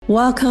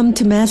Welcome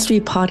to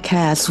Mastery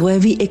Podcast, where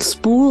we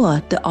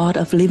explore the art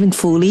of living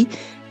fully,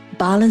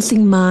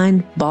 balancing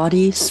mind,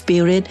 body,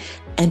 spirit,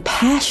 and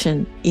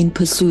passion in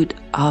pursuit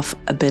of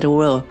a better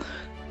world.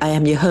 I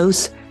am your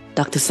host,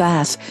 Dr.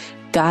 Sass,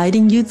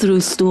 guiding you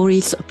through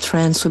stories of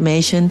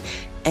transformation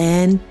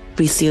and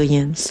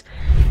resilience.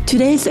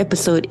 Today's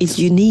episode is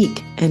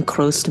unique and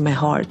close to my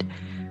heart.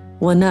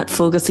 We're not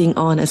focusing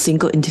on a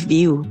single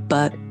interview,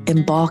 but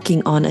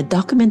embarking on a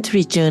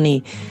documentary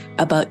journey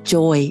about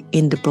joy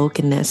in the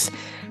brokenness,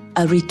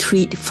 a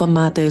retreat for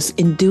mothers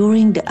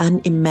enduring the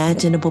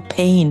unimaginable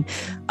pain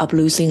of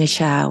losing a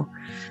child.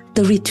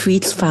 The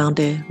retreat's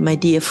founder, my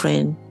dear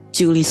friend,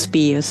 Julie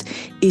Spears,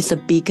 is a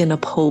beacon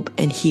of hope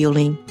and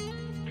healing.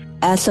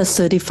 As a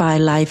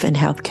certified life and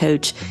health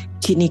coach,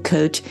 kidney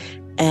coach,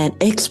 and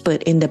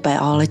expert in the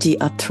biology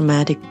of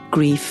traumatic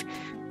grief,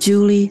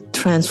 Julie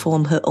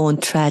transformed her own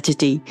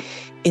tragedy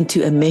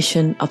into a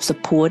mission of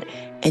support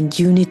and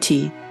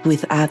unity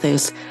with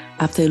others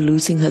after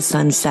losing her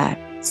son Zach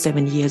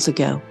 7 years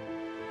ago.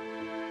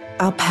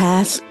 Our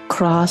paths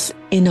crossed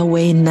in a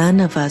way none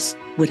of us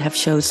would have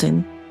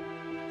chosen,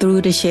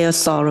 through the shared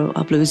sorrow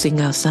of losing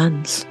our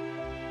sons.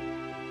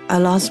 I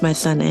lost my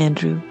son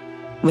Andrew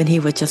when he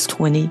was just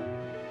 20,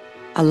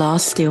 a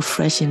loss still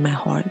fresh in my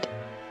heart.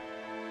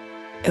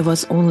 It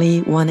was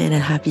only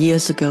 1.5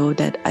 years ago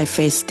that I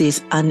faced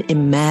this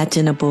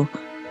unimaginable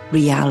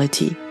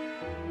reality.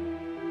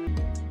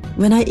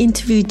 When I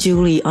interviewed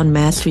Julie on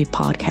Mastery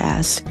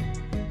Podcast,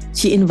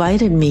 she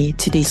invited me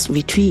to this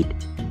retreat.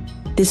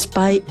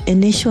 Despite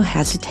initial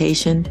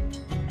hesitation,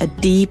 a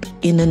deep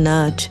inner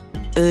nudge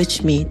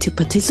urged me to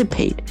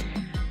participate,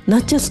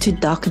 not just to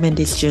document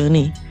this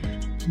journey,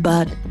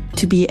 but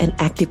to be an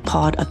active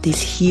part of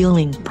this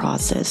healing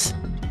process.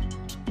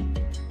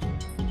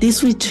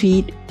 This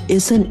retreat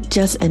isn't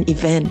just an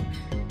event.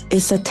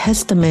 It's a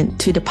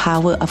testament to the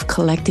power of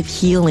collective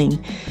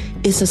healing.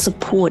 It's a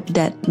support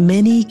that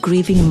many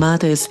grieving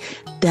mothers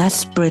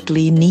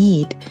desperately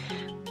need.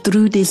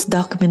 Through this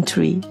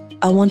documentary,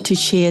 I want to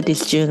share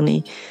this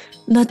journey,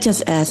 not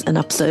just as an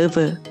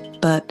observer,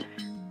 but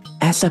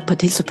as a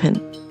participant,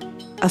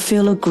 a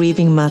fellow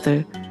grieving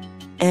mother,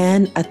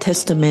 and a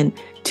testament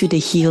to the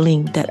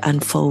healing that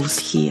unfolds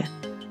here.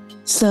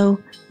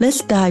 So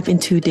let's dive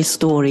into this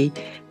story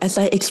as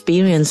I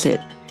experience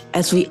it,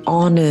 as we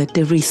honor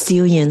the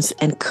resilience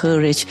and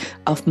courage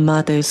of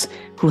mothers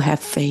who have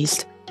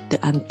faced the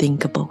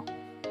unthinkable.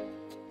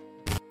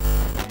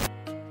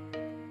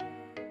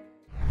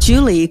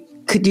 Julie,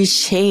 could you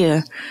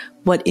share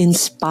what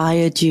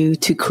inspired you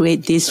to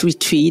create this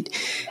retreat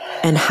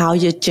and how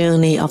your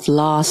journey of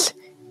loss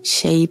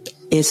shaped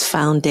its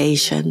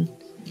foundation?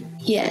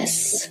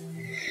 Yes.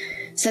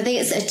 So I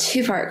think it's a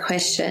two-part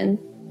question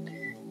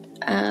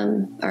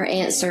or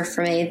answer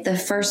for me. The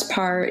first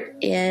part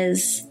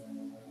is,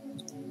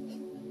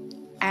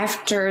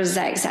 after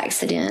Zach's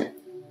accident,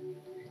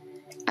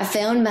 I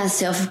found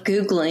myself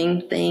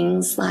Googling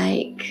things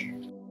like,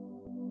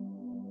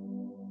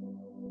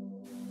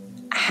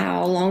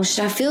 how long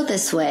should I feel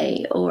this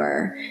way?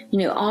 Or,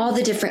 all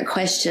the different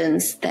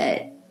questions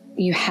that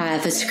you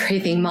have as a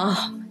grieving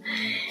mom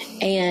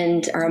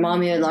or a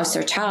mom who had lost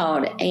their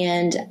child.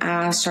 And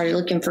I started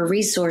looking for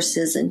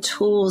resources and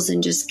tools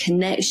and just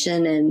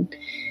connection and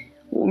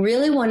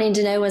really wanting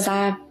to know, was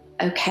I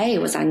okay?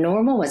 Was I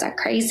normal? Was I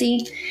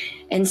crazy?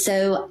 And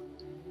so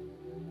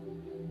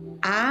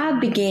I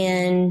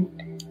began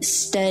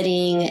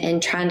studying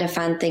and trying to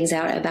find things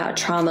out about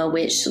trauma,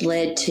 which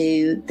led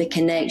to the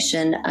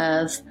connection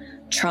of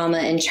trauma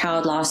and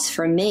child loss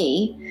for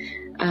me.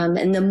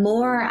 And the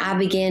more I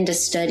began to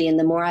study and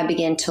the more I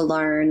began to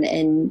learn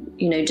and,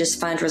 just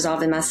find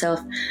resolve in myself,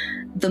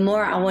 the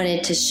more I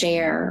wanted to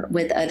share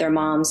with other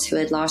moms who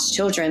had lost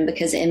children,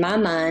 because in my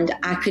mind,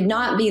 I could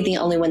not be the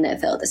only one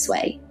that felt this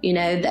way,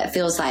 that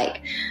feels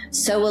like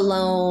so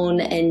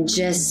alone and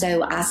just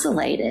so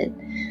isolated.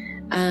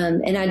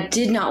 And I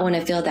did not want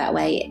to feel that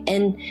way.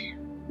 And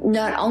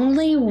not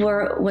only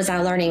was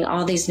I learning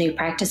all these new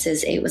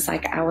practices, it was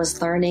like I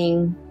was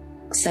learning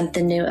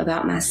something new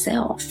about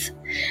myself.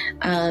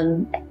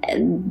 And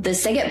the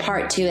second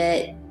part to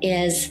it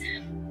is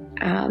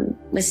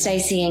with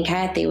Stacy and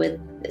Kathy, with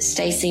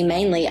Stacy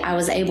mainly, I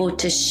was able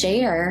to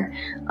share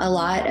a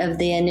lot of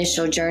the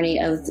initial journey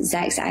of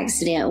Zach's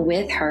accident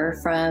with her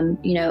from,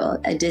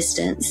 a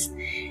distance.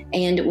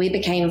 And we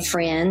became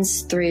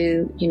friends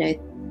through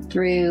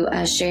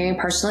sharing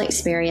personal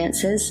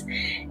experiences.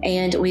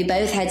 And we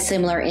both had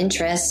similar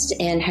interests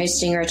in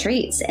hosting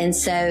retreats. And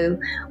so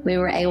we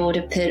were able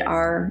to put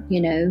our,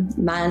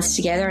 minds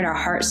together and our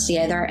hearts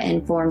together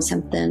and form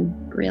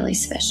something really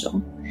special.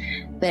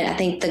 But I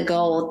think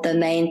the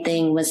main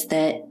thing was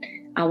that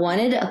I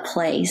wanted a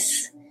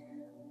place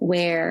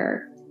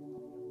where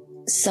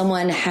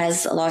someone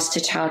has lost a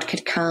child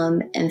could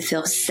come and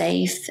feel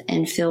safe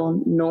and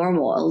feel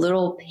normal, a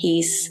little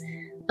piece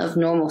of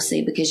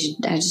normalcy, because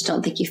I just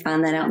don't think you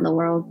find that out in the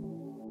world.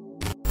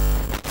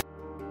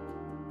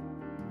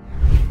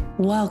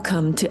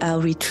 Welcome to our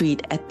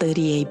retreat at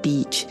 38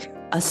 Beach,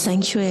 a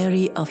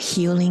sanctuary of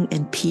healing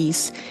and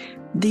peace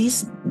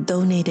This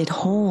donated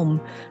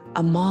home,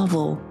 a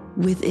marvel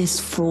with its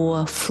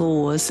 4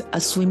 floors, a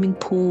swimming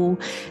pool,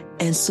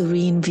 and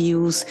serene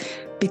views,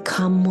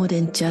 become more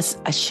than just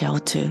a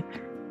shelter.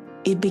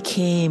 It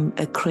became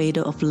a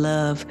cradle of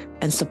love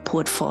and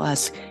support for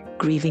us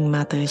grieving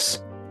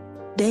mothers.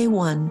 Day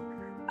 1,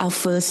 our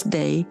first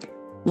day,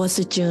 was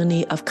a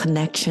journey of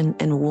connection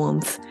and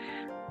warmth.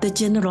 The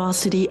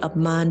generosity of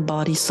Mind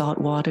Body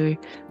Saltwater,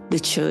 the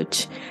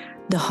church,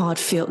 the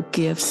heartfelt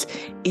gifts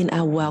in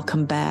our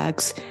welcome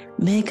bags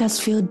make us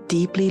feel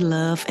deeply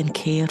loved and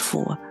cared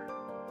for.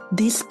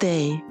 This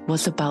day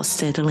was about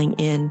settling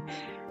in,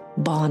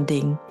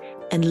 bonding,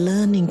 and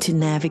learning to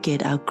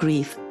navigate our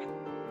grief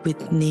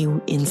with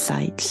new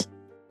insights.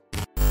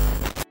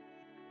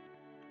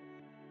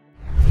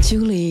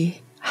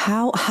 Julie,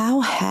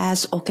 how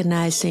has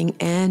organizing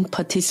and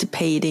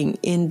participating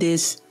in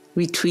this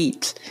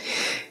retreat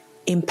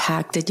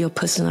impacted your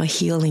personal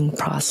healing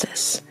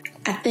process?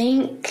 I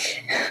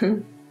think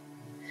it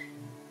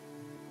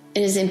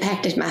has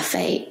impacted my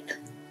faith,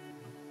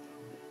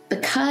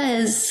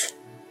 because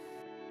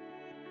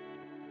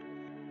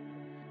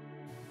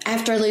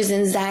after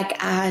losing Zach,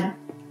 I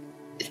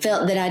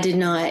felt that I did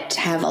not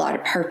have a lot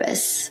of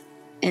purpose.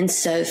 And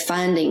so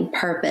finding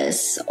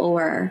purpose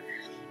or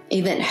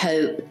even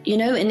hope,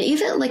 and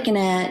even looking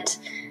at,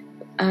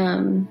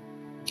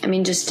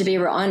 just to be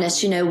real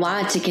honest,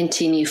 why to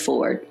continue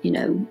forward,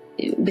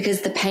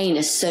 because the pain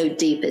is so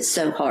deep, it's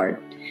so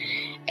hard.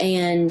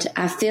 And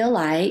I feel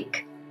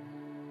like,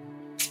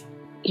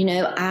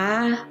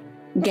 I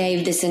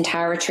gave this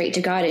entire retreat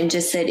to God and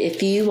just said,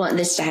 if you want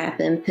this to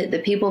happen, put the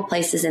people,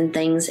 places, and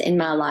things in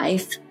my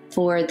life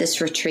for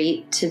this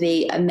retreat to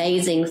be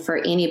amazing for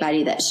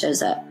anybody that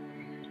shows up.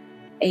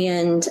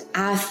 And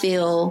I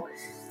feel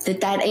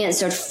that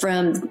answered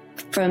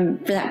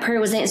that prayer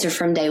was answered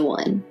from day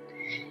 1,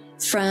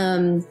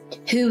 from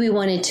who we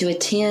wanted to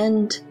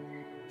attend,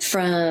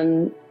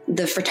 from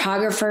the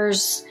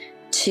photographers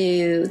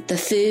to the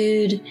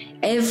food.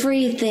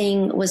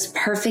 Everything was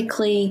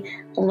perfectly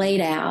laid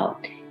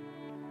out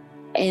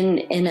in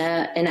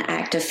an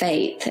act of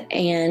faith.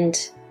 And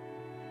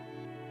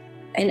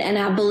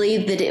I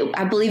believe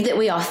that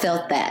we all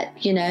felt that,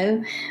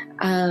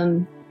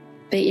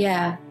 but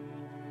yeah,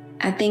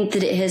 I think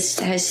that it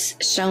has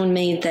shown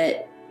me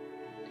that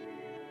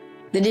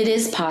it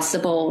is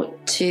possible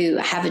to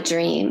have a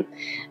dream,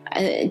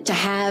 to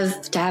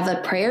have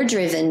a prayer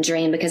driven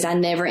dream, because I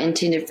never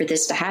intended for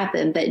this to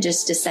happen, but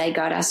just to say,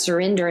 God, I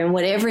surrender, and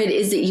whatever it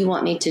is that you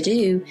want me to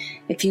do,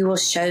 if you will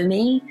show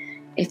me,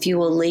 if you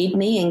will lead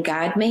me and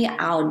guide me,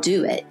 I'll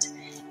do it.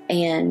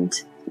 And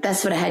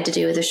that's what I had to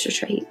do with this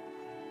retreat.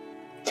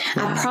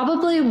 Wow. I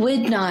probably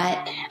would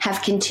not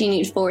have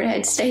continued forward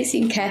had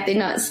Stacy and Kathy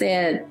not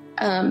said,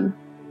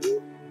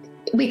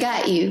 we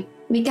got you,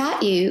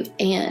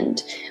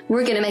 and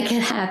we're going to make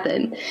it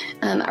happen.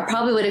 I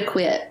probably would have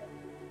quit,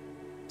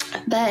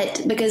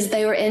 but because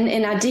they were in,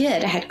 and I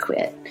had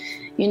quit.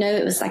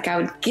 It was like I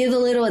would give a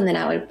little and then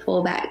I would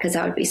pull back because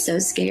I would be so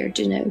scared,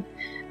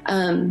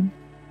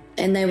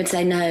 and they would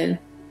say, no,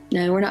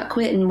 we're not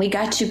quitting. We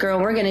got you, girl.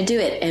 We're going to do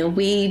it. And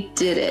we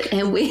did it.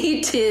 And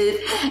we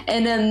did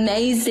an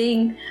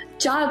amazing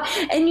job.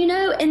 And,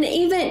 and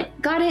even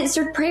God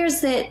answered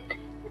prayers that,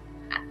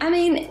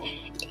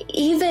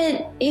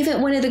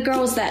 even one of the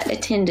girls that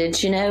attended,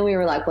 we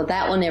were like, well,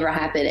 that will never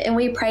happen. And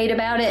we prayed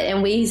about it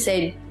and we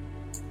said,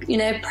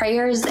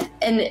 prayers,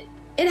 and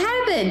it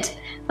happened.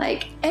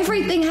 Like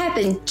everything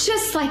happened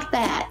just like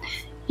that.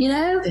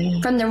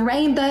 From the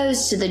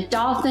rainbows to the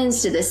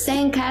dolphins, to the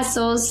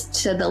sandcastles,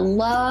 to the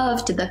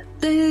love, to the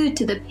food,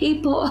 to the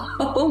people.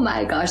 Oh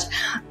my gosh,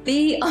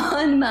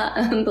 beyond my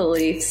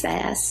unbelief,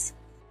 Sass.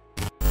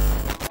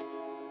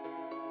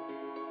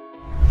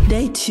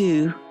 Day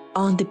 2,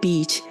 on the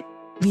beach,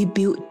 we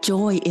built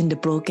joy in the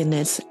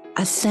brokenness,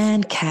 a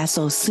sand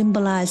castle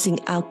symbolizing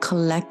our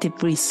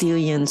collective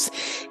resilience.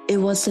 It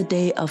was a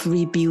day of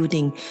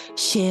rebuilding,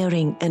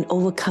 sharing, and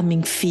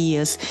overcoming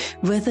fears,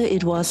 whether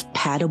it was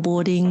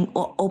paddleboarding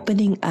or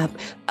opening up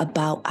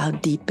about our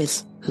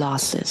deepest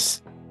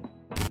losses.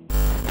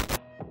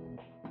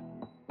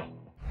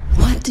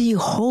 What do you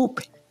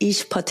hope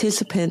each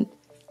participant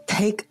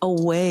take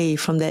away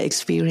from their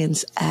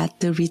experience at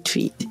the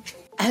retreat?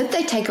 I hope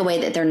they take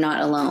away that they're not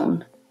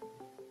alone,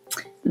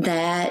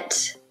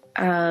 that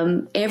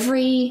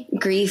every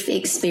grief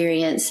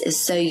experience is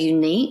so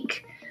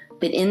unique,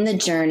 but in the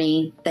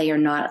journey, they are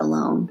not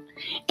alone.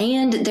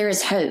 And there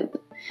is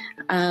hope.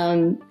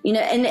 And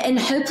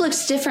hope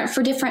looks different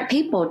for different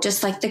people,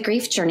 just like the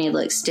grief journey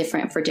looks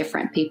different for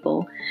different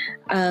people.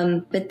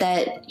 But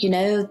that,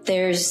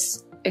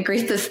 there's a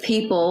group of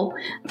people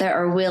that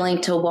are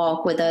willing to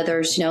walk with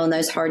others, in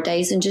those hard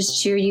days and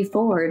just cheer you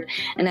forward.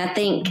 And I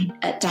think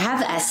to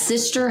have a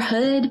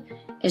sisterhood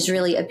is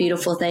really a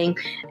beautiful thing.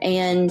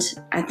 And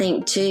I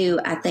think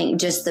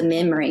just the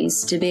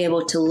memories, to be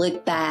able to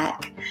look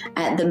back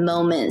at the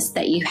moments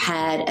that you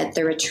had at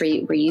the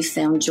retreat where you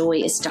found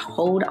joy, is to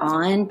hold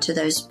on to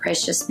those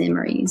precious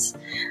memories.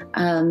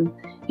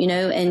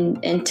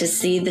 and to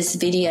see this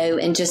video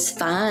and just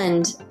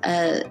find,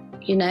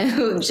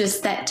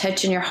 just that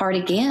touch in your heart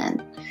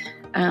again.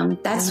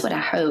 That's what I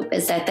hope,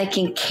 is that they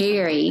can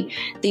carry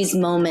these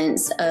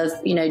moments of,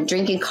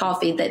 drinking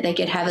coffee, that they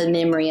could have a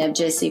memory of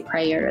Jesse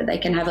prayer, or they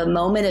can have a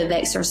moment of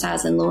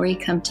exercise and Lori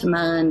come to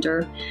mind,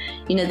 or,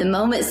 the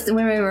moments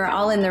when we were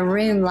all in the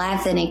room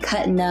laughing and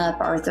cutting up,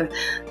 or the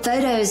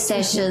photo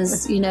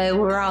sessions,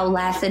 we're all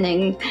laughing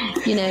and,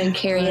 and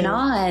carrying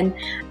on.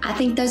 I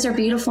think those are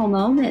beautiful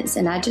moments.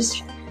 And I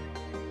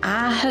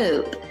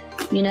hope,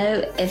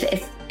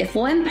 if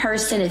one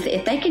person,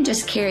 if they can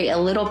just carry a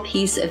little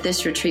piece of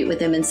this retreat with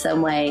them in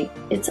some way,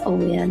 it's a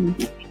win.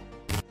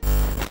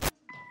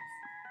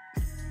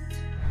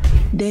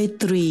 Day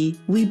 3,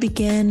 we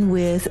began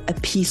with a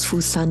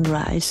peaceful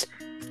sunrise,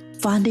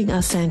 finding our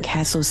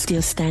sandcastle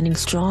still standing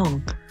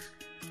strong.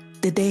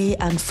 The day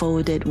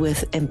unfolded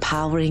with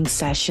empowering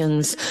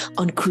sessions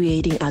on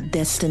creating our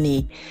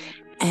destiny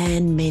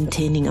and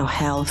maintaining our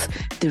health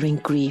during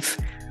grief,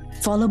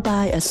 followed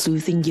by a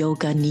soothing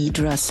yoga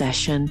nidra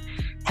session,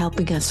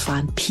 helping us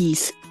find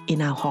peace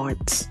in our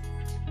hearts.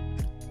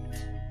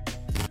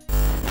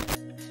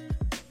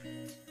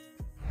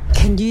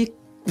 Can you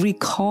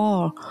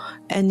recall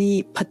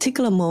any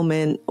particular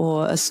moment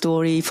or a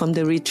story from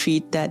the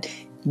retreat that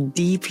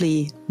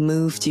deeply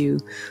moved you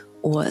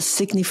or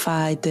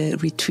signified the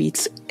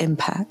retreat's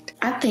impact?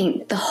 I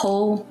think the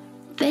whole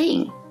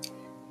thing.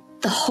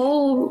 The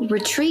whole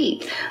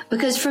retreat,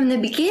 because from the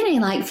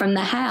beginning, like from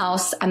the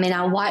house,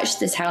 I watched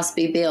this house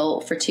be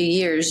built for 2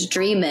 years,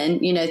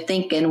 dreaming,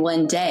 thinking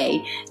one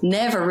day,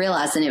 never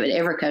realizing it would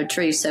ever come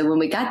true. So when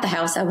we got the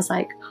house, I was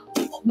like,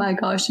 oh my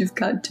gosh, you've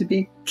got to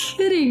be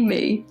kidding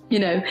me,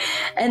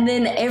 and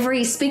then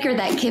every speaker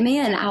that came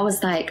in, I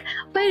was like,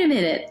 wait a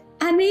minute,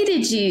 I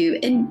needed you.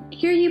 And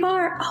here you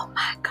are. Oh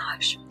my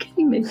gosh, you're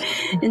kidding me.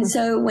 And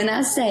so when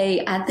I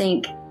say, I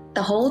think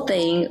the whole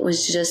thing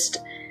was just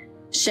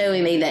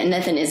showing me that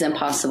nothing is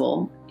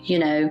impossible,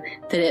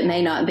 that it may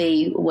not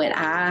be what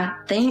I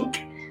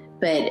think,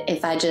 but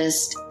if I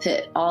just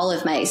put all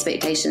of my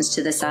expectations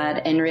to the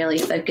side and really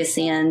focus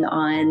in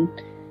on,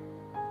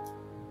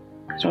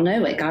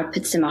 what God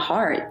puts in my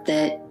heart,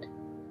 that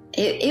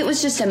it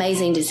was just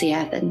amazing to see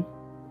happen.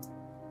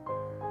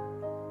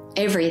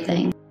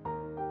 Everything.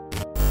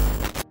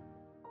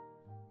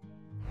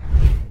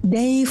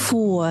 Day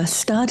 4,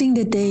 starting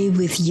the day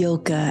with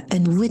yoga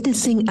and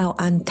witnessing our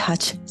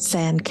untouched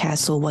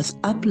sandcastle was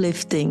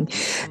uplifting.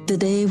 The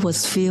day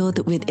was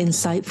filled with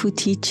insightful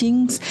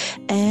teachings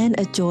and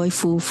a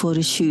joyful photo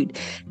shoot,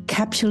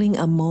 capturing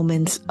our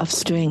moments of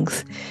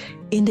strength.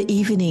 In the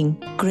evening,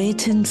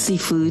 Grayton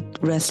Seafood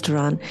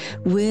Restaurant,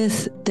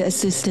 with the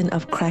assistance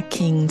of Crack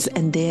Kings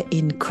and their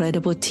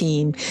incredible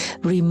team,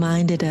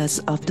 reminded us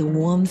of the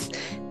warmth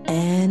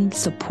and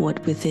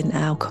support within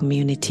our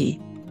community.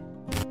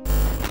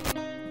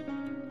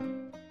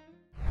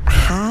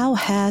 How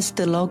has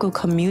the local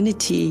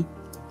community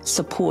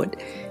support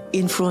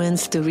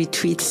influenced the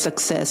retreat's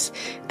success,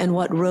 and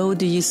what role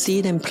do you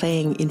see them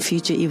playing in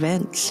future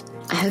events?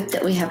 I hope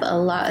that we have a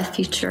lot of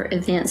future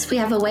events. We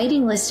have a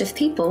waiting list of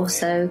people,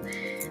 so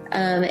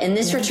in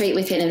this retreat,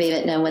 we couldn't have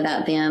even done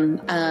without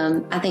them.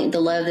 I think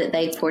the love that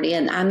they poured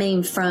in,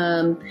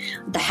 from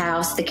the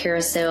house, the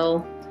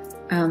carousel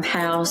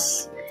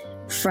house,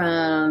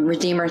 from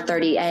Redeemer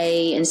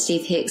 30A and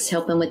Steve Hicks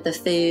helping with the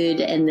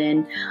food. And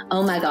then,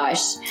 oh my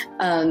gosh,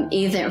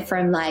 even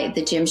from like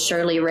the Jim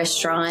Shirley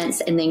restaurants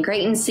and then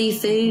Grayton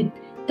Seafood,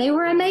 they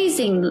were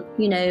amazing.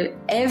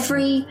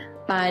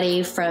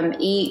 Everybody from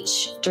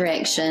each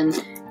direction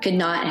could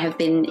not have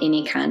been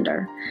any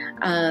kinder.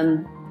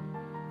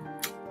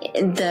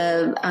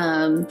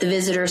 The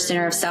Visitor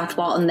Center of South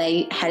Walton,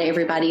 they had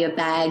everybody a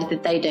bag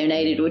that they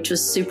donated, which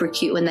was super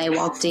cute when they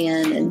walked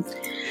in. And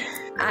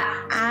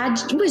I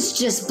was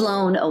just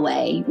blown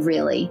away,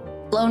 really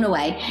blown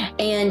away.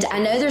 And I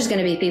know there's going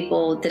to be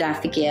people that I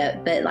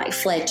forget, but like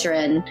Fletcher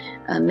and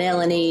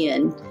Melanie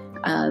and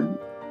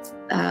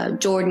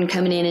Jordan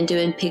coming in and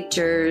doing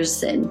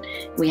pictures. And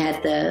we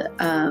had the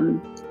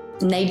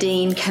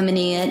Nadine coming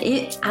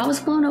in. I was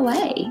blown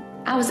away.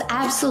 I was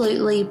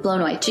absolutely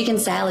blown away. Chicken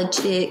salad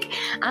chick.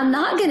 I'm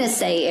not going to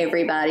say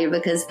everybody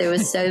because there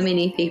was so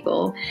many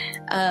people.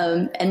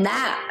 And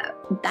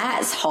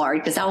that's hard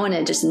because I want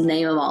to just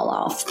name them all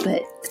off.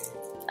 But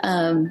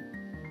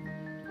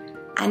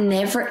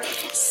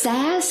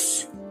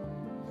Sass,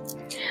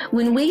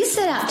 when we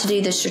set out to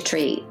do this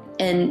retreat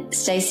and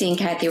Stacy and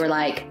Kathy were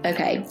like,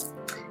 okay,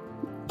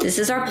 this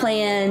is our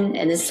plan.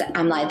 And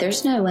I'm like,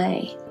 there's no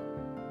way.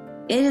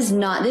 This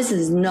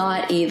is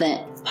not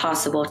even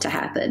possible to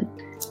happen.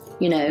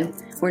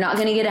 We're not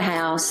going to get a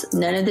house.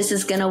 None of this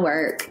is going to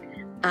work.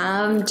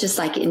 I'm just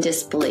like in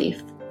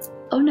disbelief.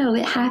 Oh no,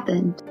 it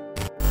happened.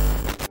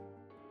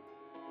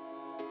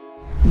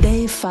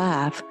 Day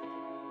 5,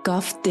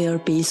 golf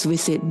therapy's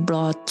visit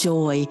brought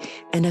joy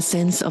and a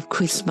sense of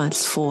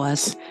Christmas for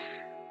us.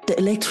 The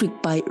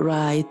electric bike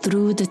ride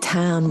through the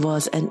town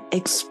was an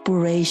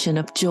exploration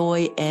of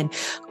joy and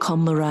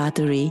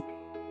camaraderie.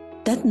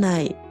 That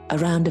night,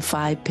 around the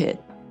fire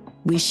pit,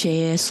 We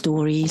share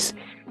stories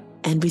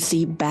and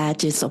receive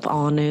badges of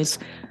honors,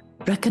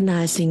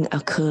 recognizing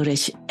our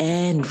courage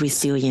and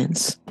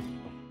resilience.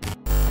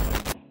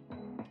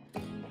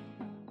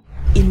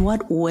 In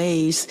what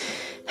ways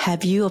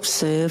have you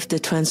observed the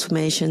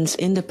transformations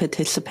in the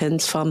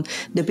participants from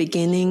the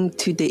beginning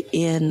to the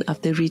end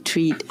of the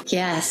retreat?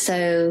 Yeah,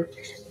 so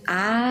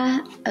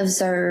I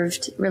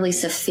observed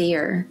release of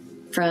fear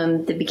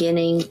from the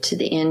beginning to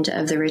the end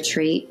of the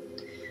retreat.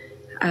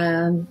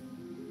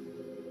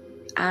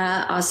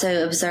 I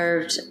also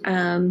observed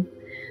the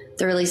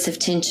release of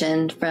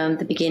tension from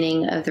the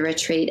beginning of the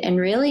retreat, and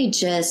really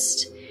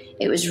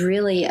it was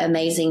really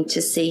amazing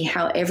to see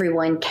how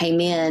everyone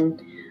came in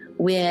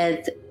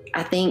with,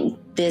 I think,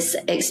 this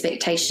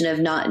expectation of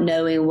not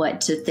knowing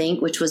what to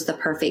think, which was the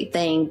perfect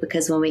thing,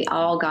 because when we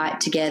all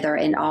got together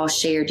and all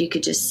shared, you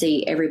could just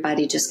see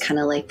everybody just kind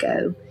of let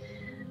go.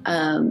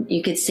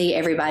 You could see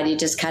everybody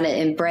just kind of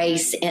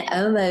embrace, and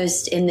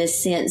almost in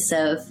this sense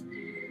of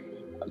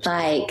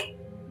like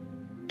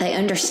they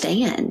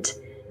understand,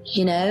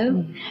 you know?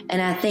 Mm.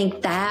 And I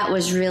think that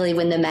was really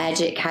when the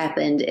magic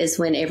happened, is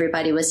when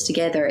everybody was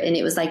together, and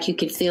it was like you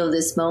could feel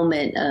this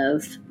moment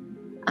of,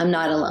 I'm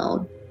not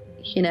alone.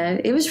 You know,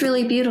 it was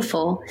really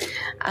beautiful.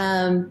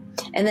 And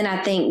then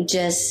I think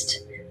just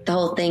the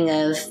whole thing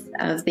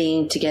of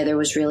being together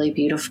was really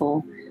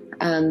beautiful.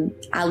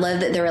 I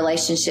love that the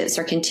relationships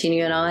are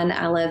continuing on.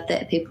 I love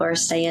that people are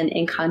staying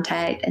in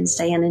contact and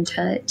staying in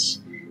touch.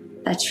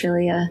 That's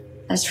really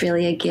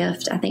a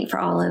gift, I think, for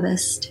all of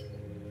us.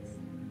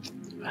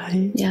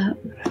 Right. Yeah.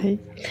 Right.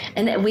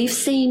 And we've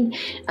seen,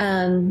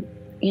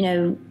 you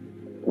know,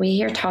 we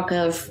hear talk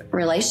of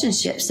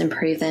relationships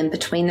improving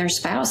between their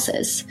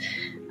spouses.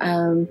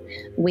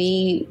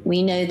 We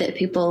know that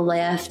people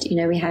left, you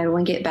know, we had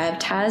one get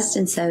baptized.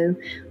 And so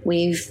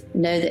we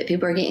know that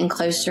people are getting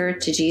closer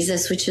to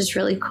Jesus, which is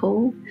really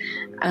cool.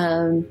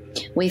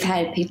 We've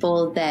had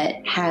people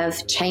that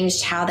have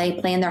changed how they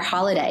plan their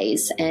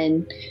holidays.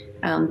 And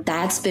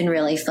that's been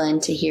really fun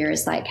to hear,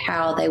 is like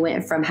how they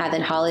went from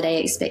having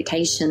holiday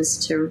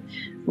expectations to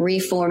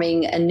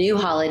reforming a new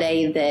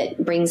holiday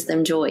that brings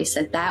them joy.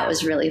 So that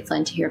was really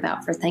fun to hear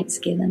about for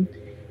Thanksgiving.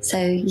 So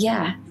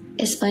yeah,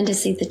 it's fun to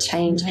see the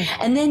change.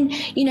 And then,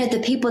 you know, the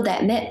people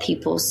that met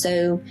people.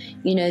 So,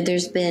 you know,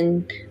 there's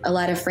been a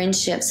lot of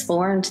friendships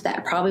formed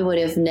that probably would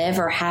have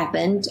never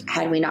happened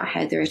had we not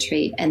had the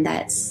retreat. And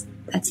that's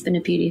been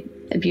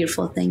a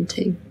beautiful thing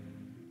too.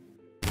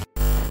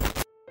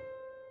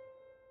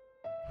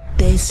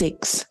 Day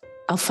 6,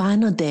 our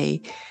final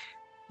day,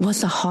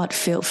 was a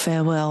heartfelt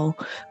farewell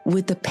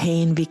with the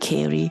pain we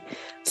carry,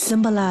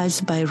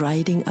 symbolized by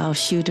writing our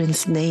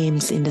children's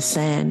names in the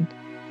sand.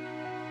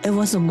 It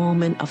was a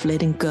moment of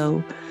letting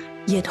go,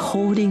 yet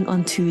holding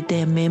onto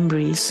their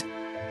memories.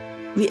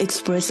 We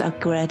express our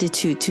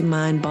gratitude to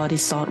Mind, Body,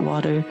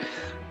 Saltwater,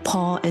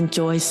 Paul and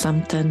Joy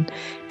Sumpton,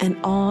 and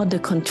all the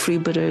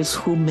contributors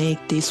who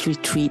make this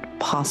retreat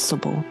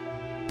possible.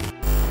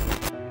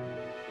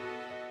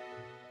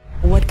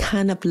 What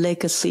kind of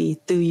legacy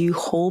do you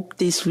hope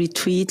these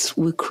retreats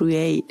will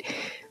create?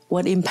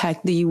 What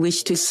impact do you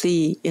wish to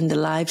see in the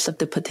lives of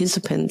the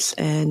participants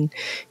and,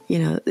 you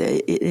know,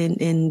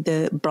 in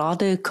the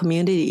broader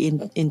community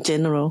in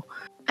general?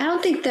 I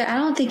don't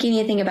think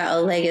anything about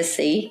a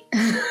legacy.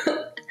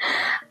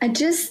 I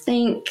just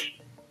think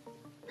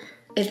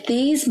if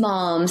these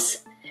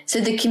moms,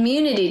 so the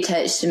community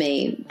touched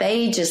me,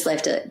 they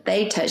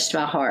touched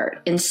my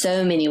heart in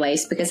so many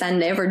ways, because I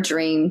never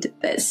dreamed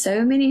that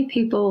so many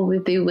people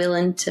would be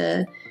willing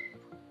to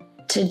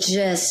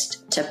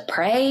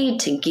pray,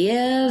 to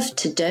give,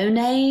 to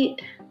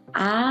donate.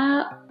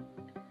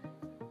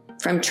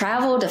 From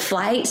travel to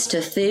flights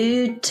to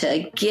food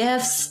to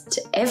gifts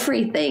to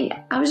everything,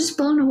 I was just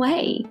blown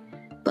away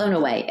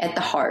at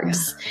the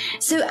hearts. Yeah.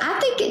 So I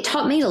think it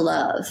taught me to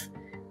love.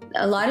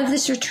 A lot of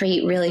this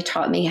retreat really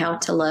taught me how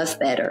to love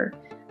better,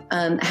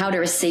 how to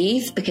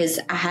receive, because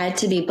I had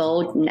to be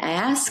bold and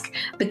ask,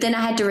 but then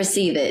I had to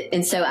receive it.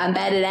 And so I'm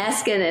bad at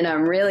asking and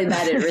I'm really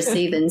bad at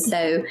receiving.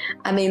 So,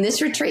 I mean,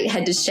 this retreat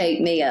had to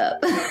shake me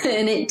up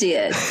and it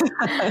did.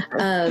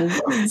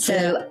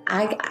 So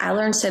I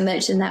learned so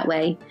much in that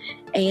way.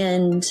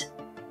 And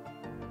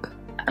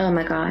oh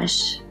my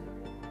gosh,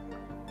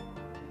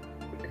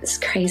 it's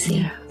crazy.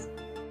 Yeah.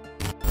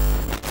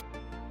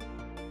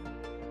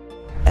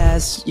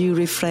 As you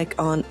reflect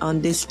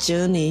on this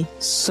journey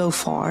so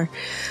far,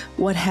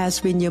 what has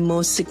been your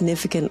most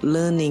significant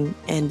learning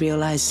and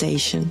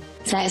realization?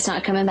 So it's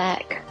not coming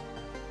back.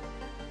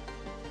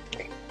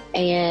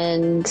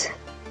 And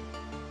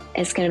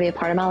it's going to be a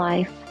part of my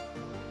life.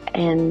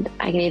 And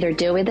I can either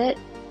deal with it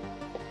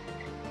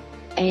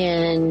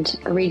and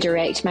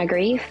redirect my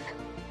grief,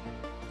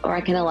 or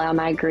I can allow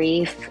my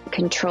grief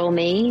control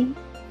me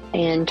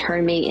and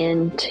turn me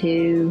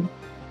into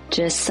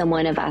just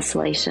someone of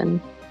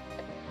isolation.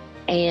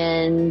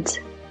 And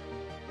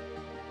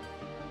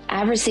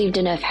I've received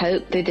enough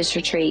hope through this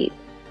retreat,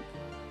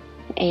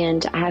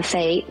 and I have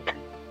faith,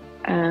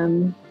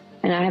 and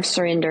I have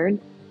surrendered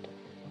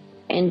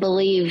and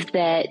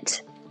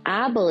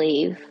I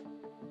believe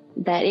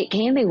that it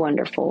can be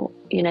wonderful,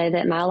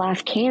 that my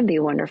life can be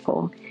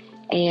wonderful.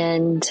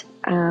 And,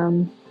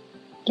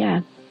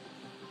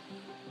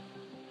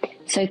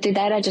 so through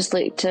that, I just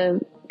look to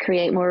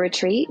create more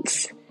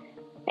retreats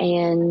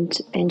and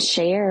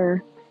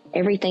share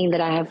everything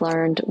that I have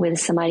learned with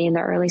somebody in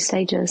the early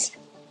stages.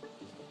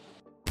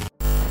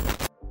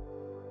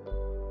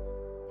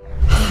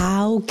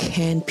 How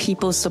can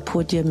people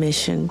support your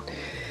mission?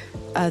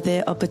 Are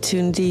there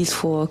opportunities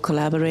for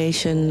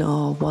collaboration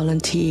or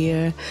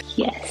volunteer?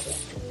 Yes.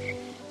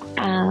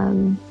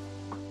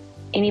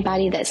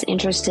 Anybody that's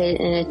interested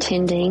in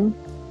attending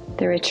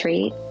the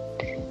retreat,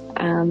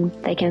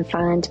 they can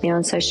find me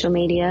on social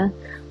media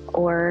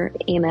or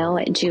email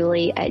at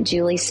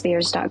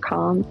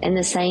juliespears.com. And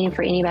the same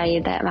for anybody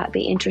that might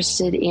be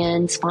interested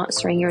in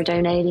sponsoring or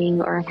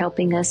donating or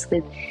helping us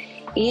with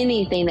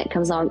anything that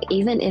comes along,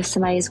 even if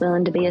somebody's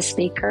willing to be a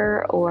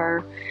speaker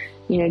or,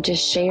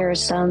 just share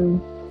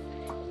some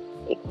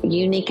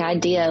unique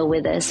idea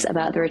with us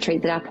about the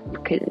retreat that I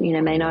could,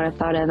 may not have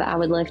thought of. I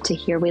would love to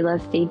hear. We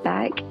love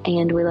feedback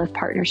and we love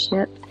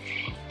partnership.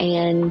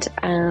 And,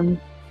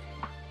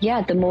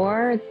 the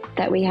more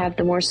that we have,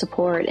 the more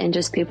support and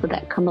just people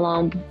that come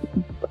along,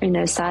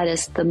 side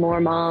us, the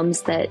more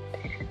moms that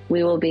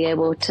we will be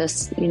able to,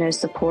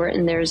 support.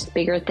 And there's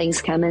bigger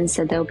things coming,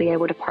 so they'll be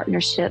able to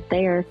partnership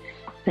there.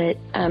 But,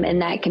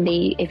 and that can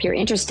be, if you're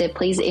interested,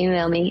 please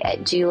email me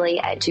at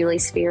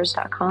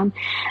juliespears.com.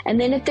 And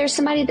then if there's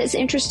somebody that's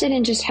interested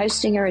in just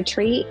hosting a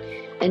retreat,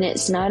 and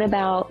it's not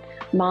about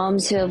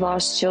moms who have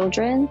lost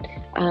children,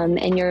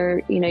 and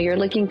you're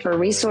looking for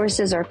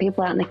resources or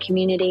people out in the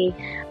community,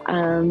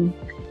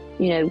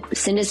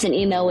 send us an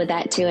email with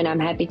that too. And I'm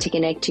happy to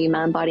connect to you,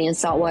 Mind, Body, and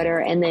Saltwater.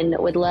 And then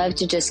would love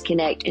to just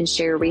connect and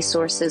share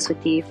resources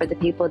with you for the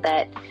people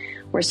that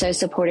were so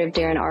supportive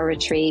during our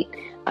retreat.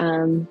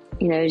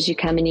 As you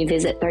come and you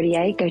visit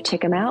 38, go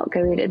check them out,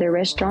 go eat at their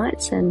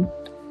restaurants, and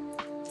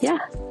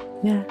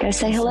go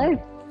say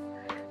hello.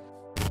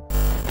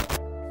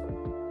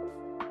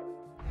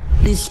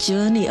 This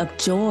journey of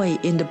joy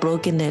in the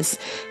brokenness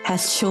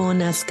has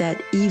shown us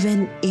that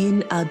even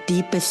in our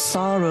deepest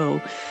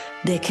sorrow,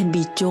 there can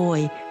be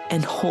joy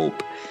and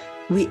hope.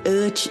 We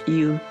urge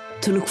you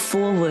to look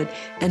forward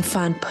and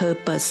find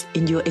purpose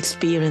in your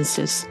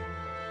experiences.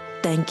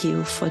 Thank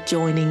you for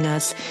joining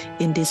us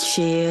in this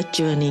shared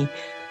journey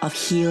of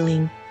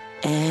healing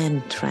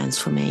and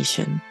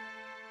transformation.